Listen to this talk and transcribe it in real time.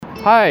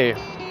Hi,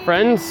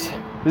 friends.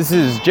 This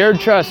is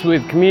Jyrrod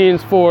with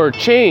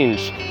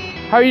Comedians4Change.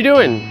 How are you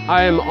doing?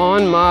 I am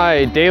on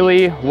my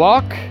daily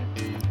walk.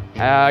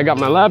 I got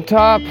my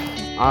laptop.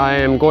 I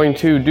am going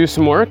to do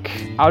some work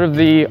out of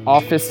the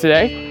office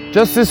today.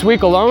 Just this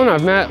week alone,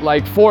 I've met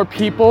like 4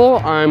 people.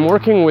 I'm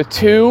working with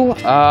 2.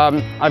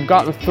 I've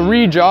gotten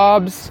 3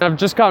 jobs. I've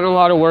just gotten a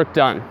lot of work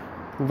done.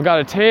 I've got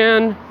a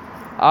tan.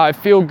 I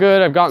feel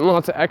good. I've gotten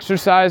lots of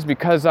exercise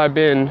because I've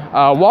been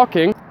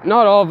walking.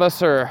 Not all of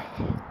us are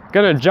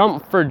gonna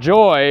jump for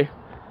joy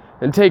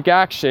and take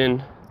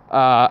action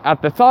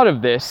at the thought of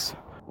this.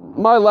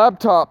 My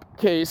laptop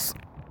case,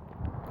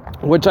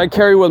 which I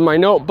carry with my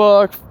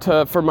notebook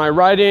for my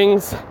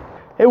writings,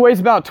 it weighs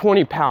about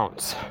 20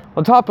 pounds.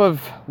 On top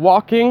of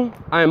walking,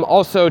 I am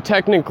also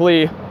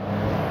technically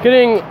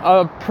getting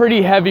a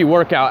pretty heavy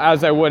workout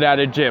as I would at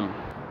a gym.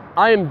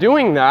 I am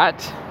doing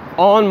that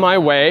on my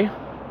way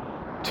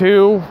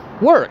to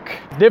work.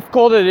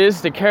 Difficult it is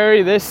to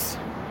carry this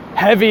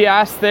heavy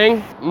ass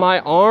thing. My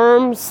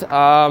arms,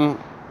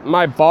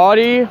 my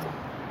body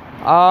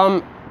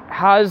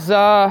has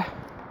my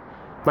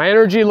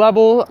energy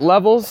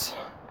levels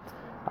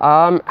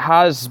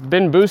has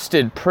been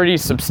boosted pretty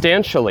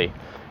substantially,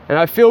 and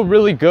I feel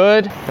really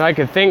good, and I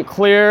can think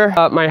clear.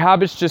 My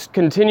habits just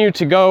continue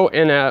to go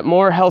in a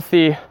more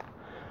healthy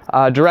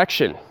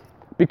direction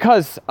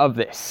because of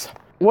this.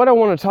 What I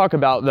want to talk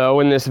about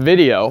though in this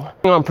video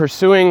on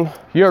pursuing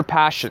your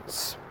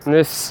passions. And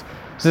this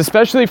is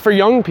especially for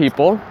young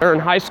people. They're in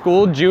high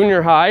school,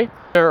 junior high,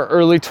 their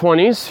early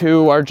 20s,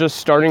 who are just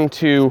starting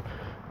to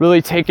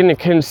really take into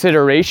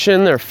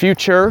consideration their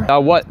future,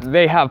 what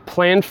they have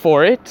planned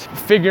for it,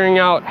 figuring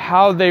out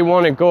how they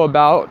want to go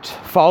about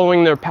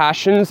following their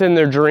passions and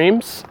their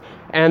dreams.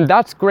 And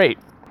that's great.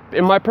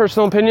 In my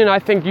personal opinion, I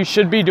think you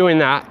should be doing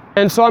that.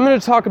 And so I'm going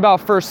to talk about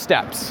first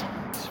steps.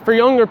 For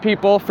younger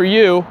people, for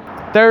you,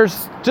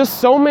 there's just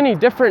so many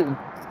different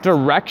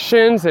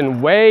directions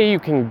and way you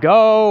can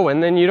go,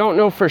 and then you don't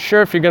know for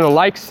sure if you're gonna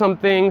like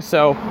something,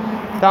 so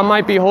that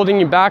might be holding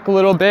you back a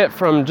little bit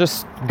from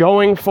just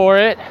going for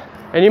it.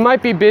 And you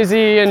might be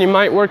busy and you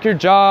might work your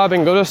job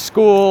and go to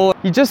school.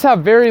 You just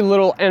have very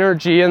little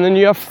energy, and then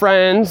you have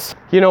friends,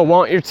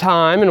 want your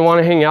time and want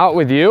to hang out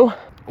with you.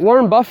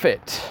 Warren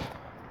Buffett,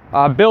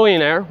 a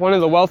billionaire, one of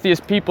the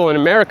wealthiest people in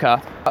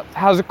America,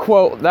 has a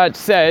quote that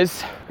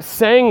says,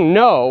 "Saying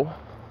no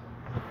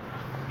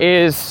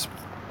is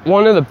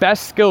one of the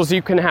best skills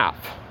you can have."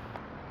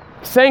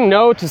 Saying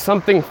no to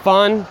something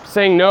fun,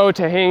 saying no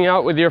to hanging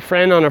out with your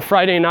friend on a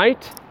Friday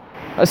night,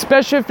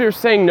 especially if you're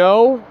saying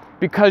no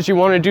because you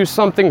want to do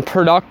something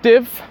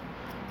productive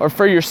or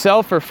for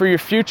yourself or for your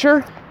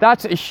future,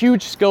 that's a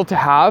huge skill to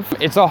have.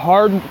 It's a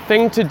hard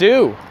thing to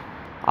do.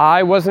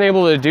 I wasn't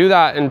able to do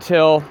that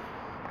until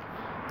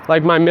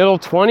like my middle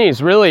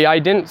 20s, really. I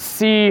didn't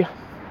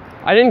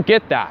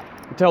get that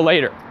until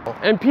later.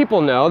 And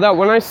people know that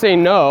when I say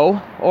no,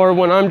 or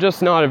when I'm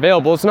just not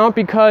available, it's not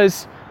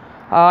because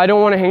I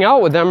don't want to hang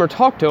out with them or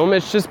talk to them.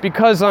 It's just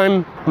because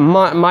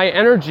my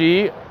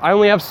energy, I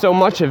only have so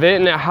much of it,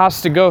 and it has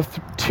to go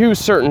to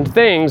certain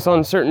things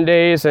on certain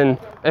days, and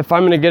if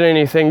I'm going to get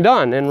anything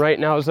done. And right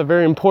now is a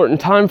very important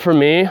time for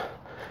me,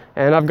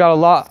 and I've got a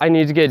lot I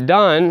need to get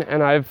done,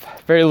 and I have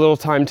very little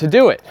time to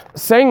do it.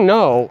 Saying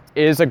no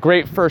is a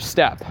great first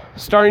step.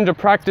 Starting to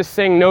practice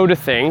saying no to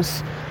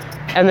things.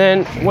 And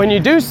then when you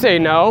do say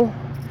no,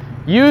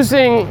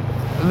 using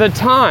that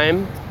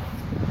time,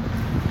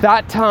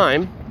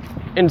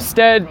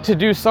 instead to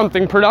do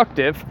something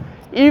productive,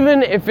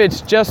 even if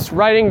it's just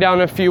writing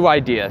down a few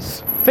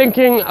ideas.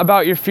 Thinking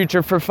about your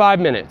future for 5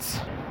 minutes.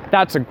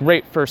 That's a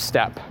great first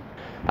step.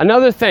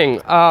 Another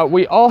thing,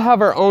 we all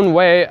have our own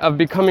way of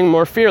becoming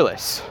more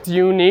fearless.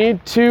 You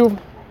need to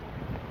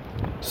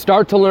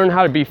start to learn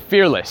how to be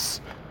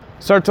fearless.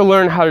 Start to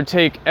learn how to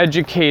take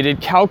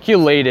educated,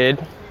 calculated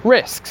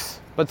risks,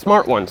 but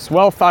smart ones,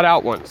 well thought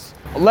out ones.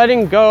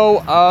 Letting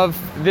go of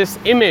this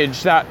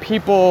image that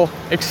people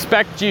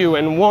expect you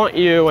and want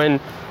you and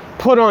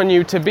put on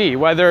you to be,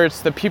 whether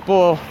it's the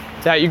people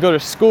that you go to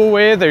school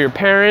with or your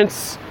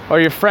parents or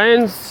your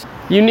friends.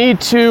 You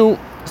need to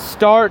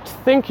start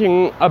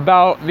thinking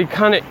about the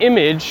kind of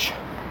image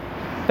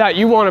that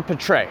you want to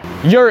portray.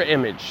 Your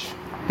image,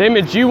 the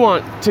image you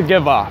want to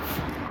give off.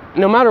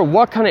 No matter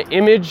what kind of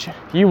image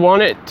you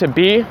want it to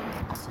be,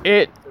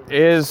 it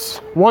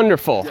is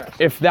wonderful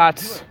if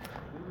that's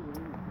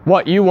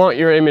what you want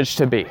your image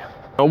to be.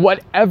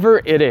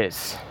 Whatever it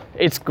is,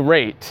 it's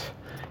great.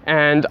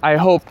 And I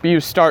hope you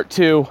start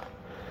to,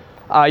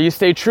 you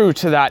stay true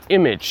to that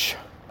image.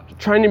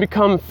 Trying to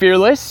become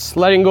fearless,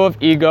 letting go of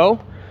ego,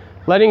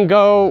 letting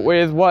go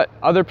with what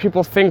other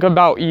people think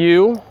about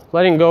you,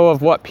 letting go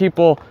of what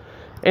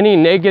any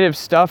negative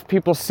stuff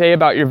people say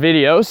about your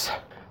videos.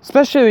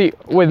 Especially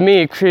with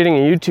me creating a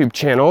YouTube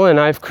channel,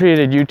 and I've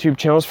created YouTube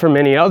channels for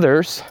many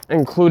others,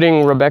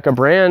 including Rebecca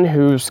Brand,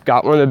 who's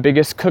got one of the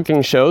biggest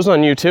cooking shows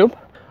on YouTube.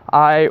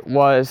 I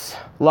was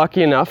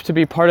lucky enough to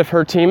be part of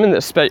her team in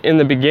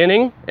the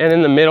beginning and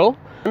in the middle.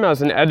 I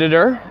was an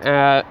editor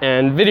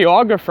and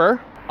videographer.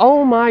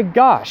 oh my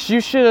gosh,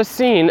 you should have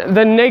seen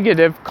the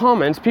negative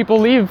comments people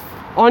leave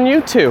on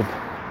YouTube.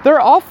 They're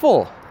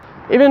awful.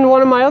 Even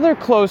one of my other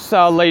close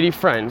lady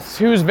friends,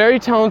 who's very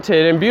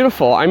talented and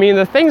beautiful, I mean,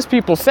 the things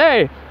people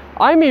say,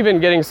 I'm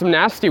even getting some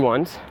nasty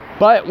ones.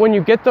 But when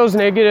you get those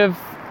negative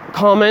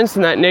comments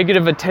and that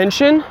negative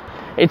attention,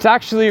 it's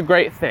actually a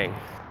great thing.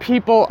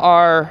 People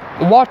are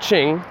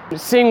watching,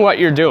 seeing what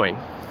you're doing,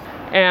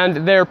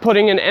 and they're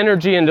putting an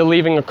energy into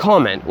leaving a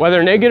comment.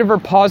 Whether negative or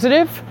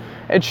positive,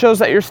 it shows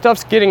that your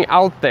stuff's getting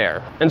out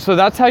there. And so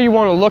that's how you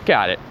want to look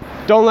at it.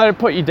 Don't let it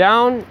put you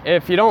down.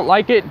 If you don't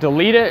like it,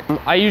 delete it.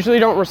 I usually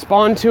don't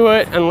respond to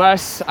it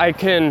unless I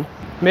can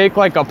make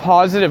like a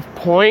positive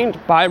point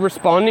by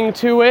responding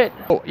to it.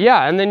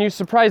 Yeah, and then you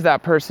surprise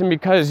that person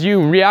because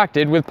you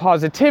reacted with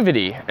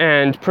positivity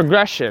and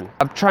progression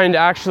of trying to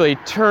actually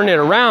turn it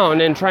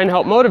around and try and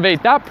help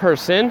motivate that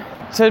person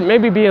to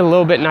maybe be a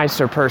little bit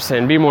nicer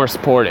person, be more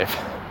supportive.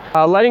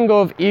 Letting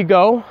go of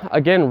ego,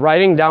 again,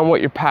 writing down what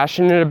you're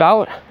passionate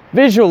about,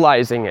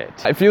 visualizing it.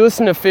 If you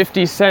listen to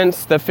 50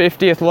 Cent's The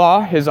 50th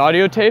Law, his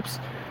audio tapes,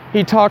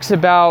 he talks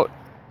about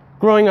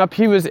growing up,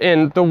 he was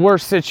in the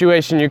worst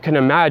situation you can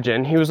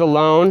imagine. He was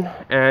alone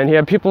and he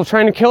had people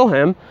trying to kill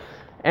him.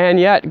 And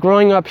yet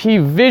growing up, he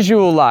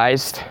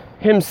visualized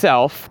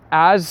himself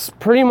as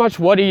pretty much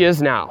what he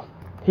is now.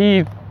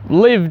 He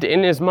lived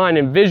in his mind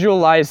and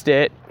visualized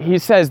it. He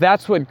says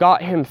that's what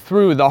got him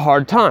through the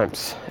hard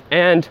times.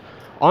 And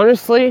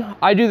honestly,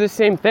 I do the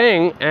same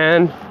thing,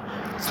 and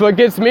it's what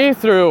gets me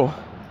through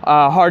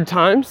hard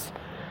times.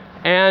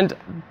 And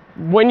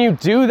when you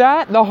do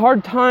that, the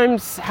hard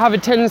times have a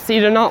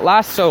tendency to not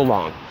last so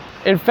long.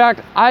 In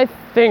fact, I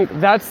think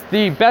that's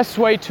the best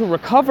way to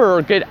recover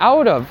or get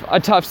out of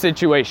a tough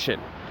situation,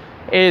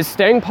 is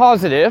staying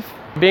positive,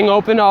 being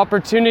open to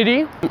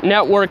opportunity,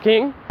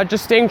 networking,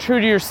 just staying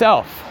true to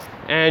yourself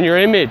and your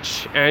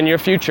image and your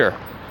future,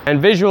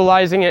 and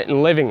visualizing it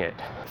and living it.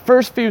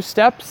 First few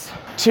steps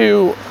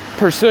to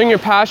pursuing your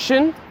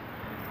passion,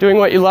 doing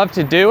what you love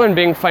to do, and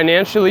being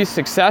financially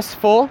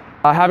successful,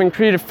 having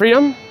creative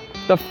freedom,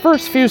 the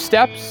first few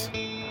steps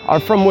are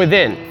from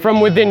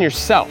within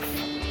yourself.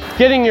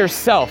 Getting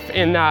yourself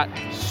in that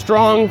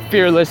strong,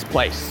 fearless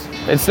place.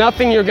 It's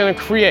nothing you're gonna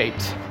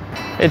create.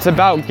 It's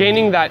about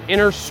gaining that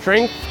inner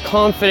strength,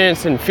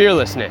 confidence, and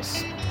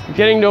fearlessness.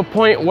 Getting to a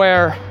point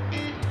where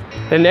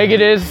the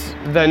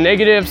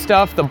negative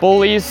stuff, the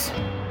bullies,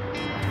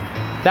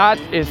 that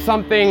is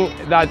something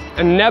that's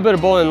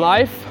inevitable in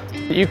life.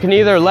 You can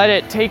either let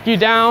it take you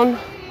down,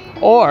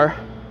 or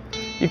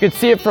you could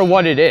see it for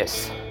what it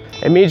is.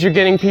 It means you're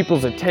getting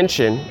people's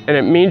attention, and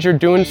it means you're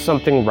doing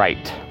something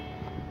right.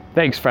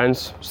 Thanks,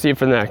 friends. See you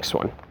for the next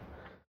one.